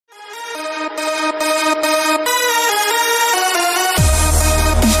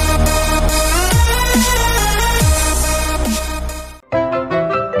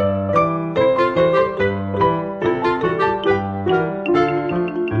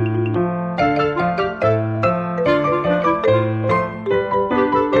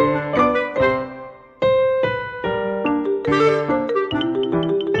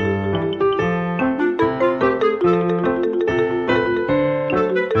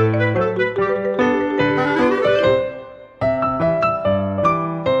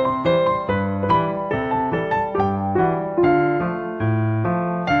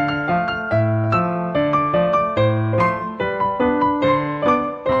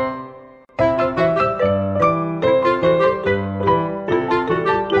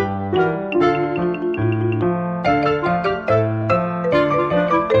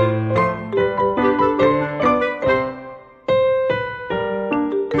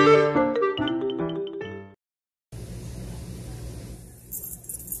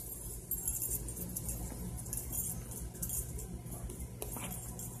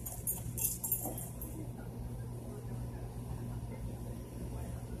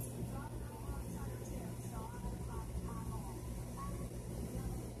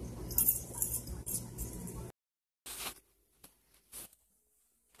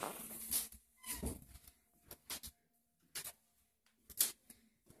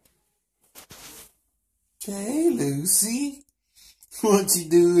Hey, Lucy. What you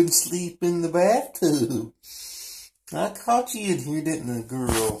doing sleep in the bathtub? I caught you in here, didn't I,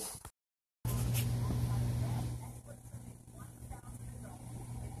 girl?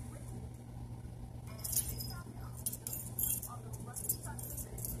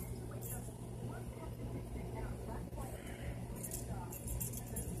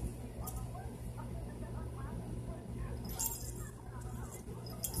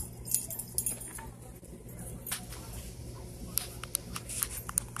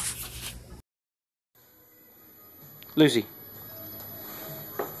 Lucy.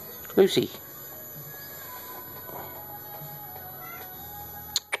 Lucy.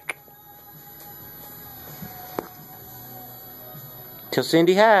 Tell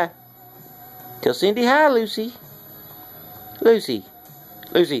Cindy hi. Tell Cindy hi, Lucy. Lucy.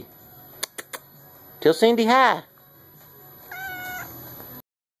 Lucy. Tell Cindy hi.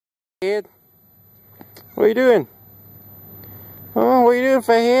 Fathead. What are you doing? Oh, what are you doing,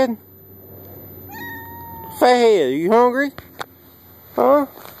 Fathead? Fathead, are you hungry? Huh?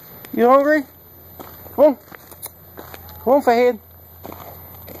 You hungry? Come on. Come on, Fathead.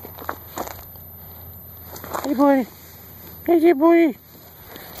 Hey, buddy. Hey, buddy.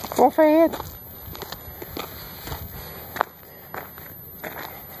 Come on, Fathead.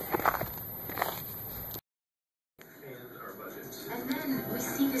 And then we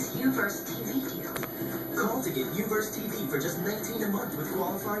see this Uverse TV deal. Call to get Uverse TV for just $19 a month with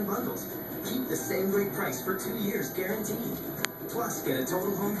qualifying bundles. Keep the same great price for 2 years guaranteed. Plus, get a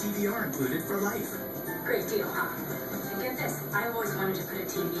total home DVR included for life. Great deal, huh? And get this, I always wanted to put a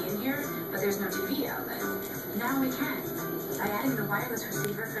TV in here, but there's no TV outlet. Now we can. By adding the wireless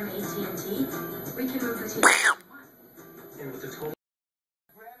receiver from AT&T, we can move the TV we want. And with the total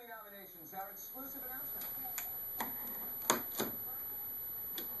Grammy nominations, our exclusive announcement.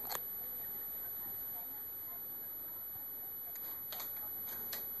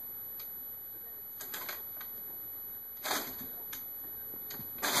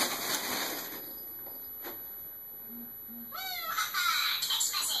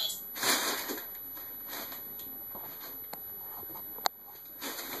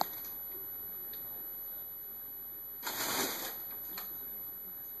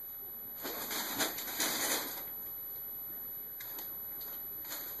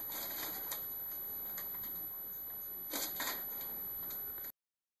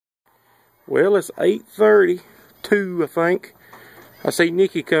 Well, it's 8:32, I think. I see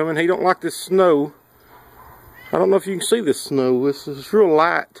Nicky coming. He don't like this snow. I don't know if you can see this snow. It's real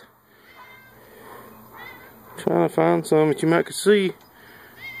light. Trying to find some that you might could see.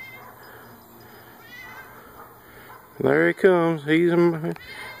 There he comes.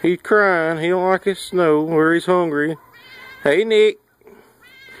 He's crying. He don't like his snow or he's hungry. Hey, Nick.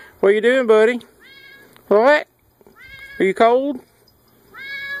 What you doing, buddy? What? Are you cold?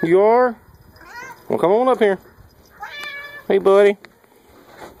 You are? Well, come on up here. Hey, buddy.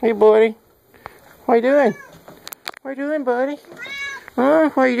 Hey, buddy. What you doing? What you doing, buddy? Huh?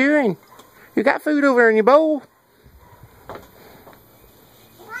 What you doing? You got food over in your bowl?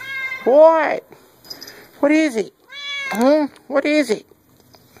 What? What is it? Huh? What is it?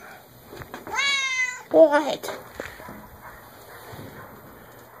 What?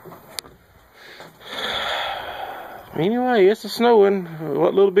 Anyway, it's snowing.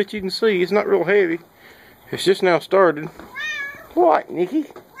 What little bit you can see, it's not real heavy. It's just now started. What, Nicky?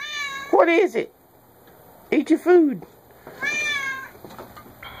 What is it? Eat your food.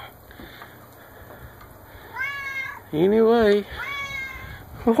 Anyway.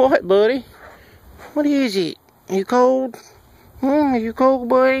 What, buddy? What is it? You cold? Are you cold,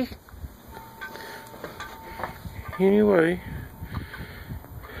 buddy? Anyway.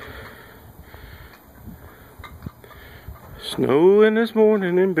 Snowing this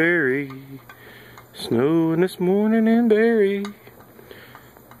morning in Barry. Snowing this morning in Barry.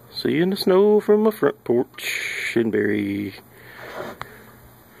 Seeing the snow from my front porch in Barry.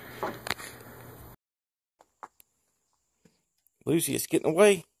 Lucy, it's getting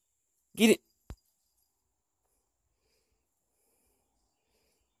away. Get it.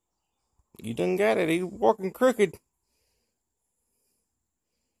 You done got it. He's walking crooked.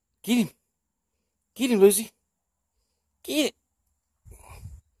 Get him. Get him, Lucy. Get it.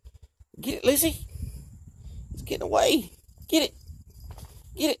 Get it, Lucy. It's getting away. Get it.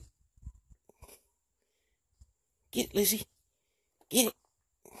 Get it. Get it, Lucy. Get it.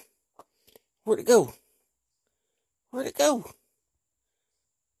 Where'd it go? Where'd it go?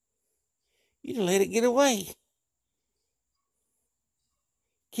 You done let it get away.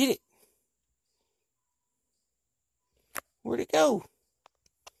 Get it. Where'd it go?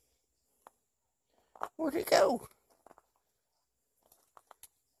 Where'd it go?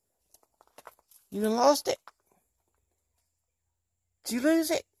 You done lost it? Did you lose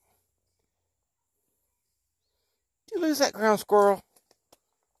it? Did you lose that ground squirrel?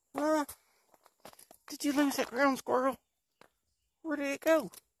 Huh? Did you lose that ground squirrel? Where did it go?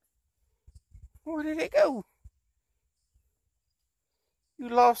 Where did it go? You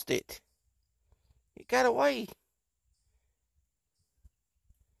lost it. It got away.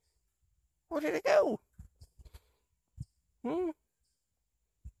 Where did it go? Hmm?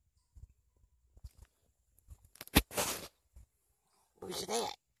 Where's it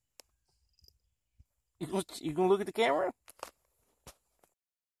at? You gonna look at the camera?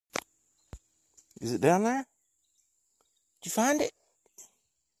 Is it down there? Did you find it?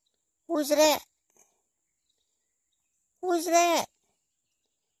 Where's it at? Where's it at?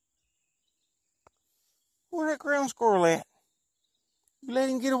 Where's that ground squirrel at? You let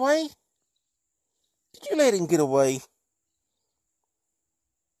him get away? Did you let him get away?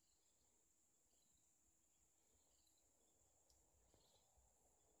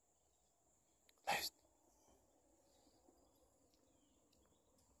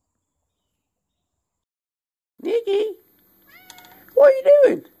 Nikki, what are you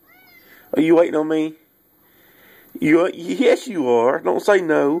doing? Are you waiting on me? Yes, you are. Don't say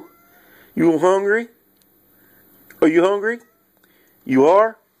no. You hungry? Are you hungry? You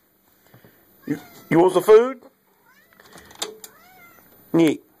are? You want some food?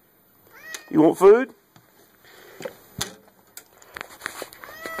 Nick, you want food?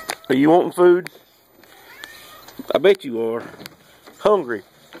 Are you wanting food? I bet you are. Hungry?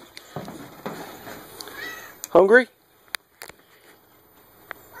 Hungry?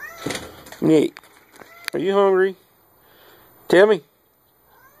 Nick, are you hungry? Tell me.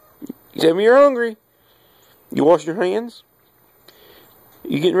 Tell me you're hungry. You wash your hands?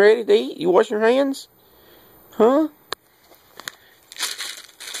 You getting ready to eat? You wash your hands? Huh?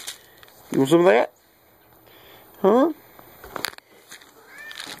 You want some of that? Huh?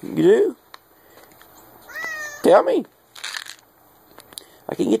 You do? Tell me.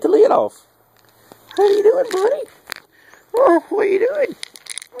 I can get the lid off. What are you doing, buddy? Oh, what are you doing?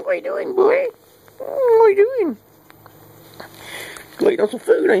 What are you doing, buddy? Oh, what are you doing? Waiting on some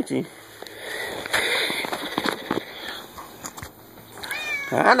food, ain't you?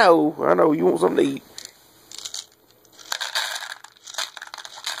 I know. You want something to eat.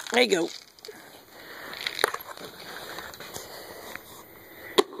 There you go.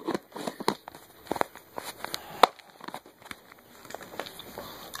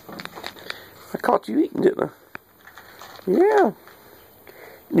 I caught you eating, didn't I? Yeah.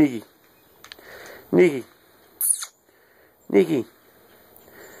 Nikki.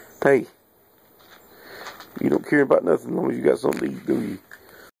 Hey. You don't care about nothing as long as you got something to eat, do you?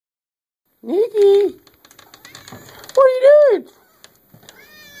 Nikki. What are you doing?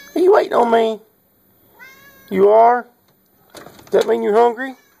 Are you waiting on me? You are? Does that mean you're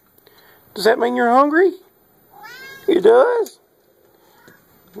hungry? Does that mean you're hungry? It does?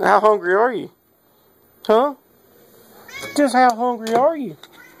 How hungry are you? Huh? Just how hungry are you?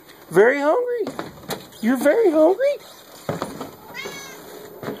 Very hungry? You're very hungry?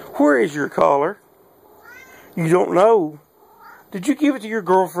 Where is your collar? You don't know. Did you give it to your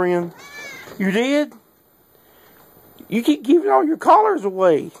girlfriend? You did? You keep giving all your collars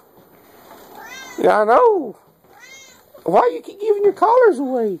away. Yeah, I know. Why you keep giving your collars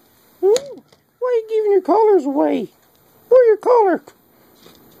away? Why are you giving your collars away? Where are your collars?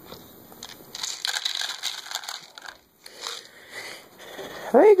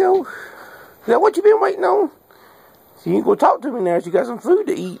 There you go. Is that what you've been waiting on? So you ain't gonna talk to me now that you got some food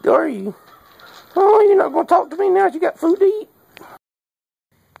to eat, are you? Oh, you're not gonna talk to me now that you got food to eat?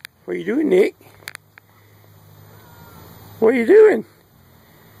 What are you doing, Nick? What are you doing?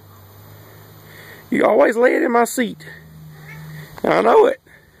 You always lay it in my seat. I know it.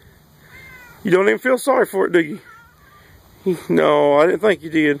 You don't even feel sorry for it, do you? No, I didn't think you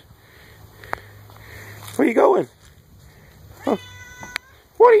did. Where are you going? Huh?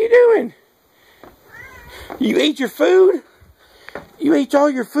 What are you doing? You ate your food? You ate all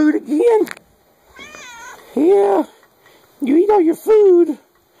your food again? Yeah. You eat all your food.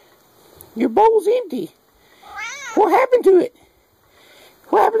 Your bowl's empty. What happened to it?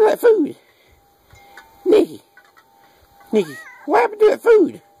 What happened to that food? Nikki. Nikki, what happened to that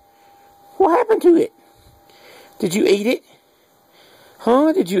food? What happened to it? Did you eat it?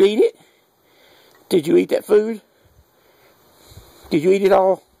 Huh? Did you eat it? Did you eat that food? Did you eat it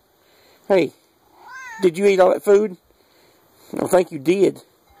all? Hey, did you eat all that food? I don't think you did.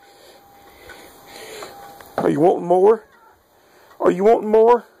 Are you wanting more? Are you wanting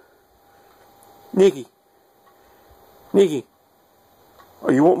more? Nikki. Nikki.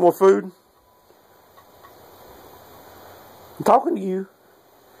 Are you wanting more food? I'm talking to you.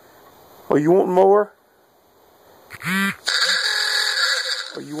 Are you wanting more?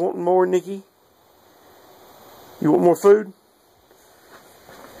 Are you wanting more, Nikki? You want more food?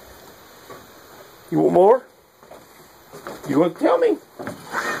 You want more? You want to tell me?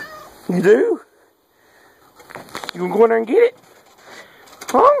 You do? You gonna go in there and get it?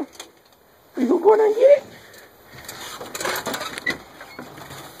 Huh? You gonna go in there and get it?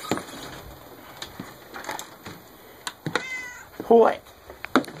 What?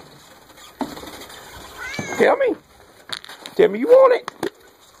 Tell me. Tell me you want it.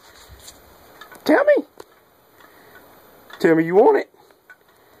 Tell me. Tell me you want it.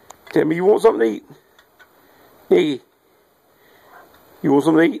 Tell me you want something to eat. Nikki. You want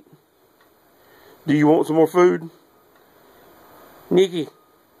something to eat? Do you want some more food? Nikki.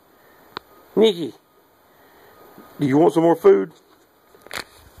 Nikki. Do you want some more food?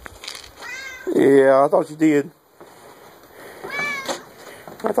 Yeah, I thought you did.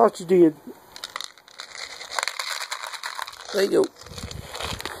 I thought you did. There you go.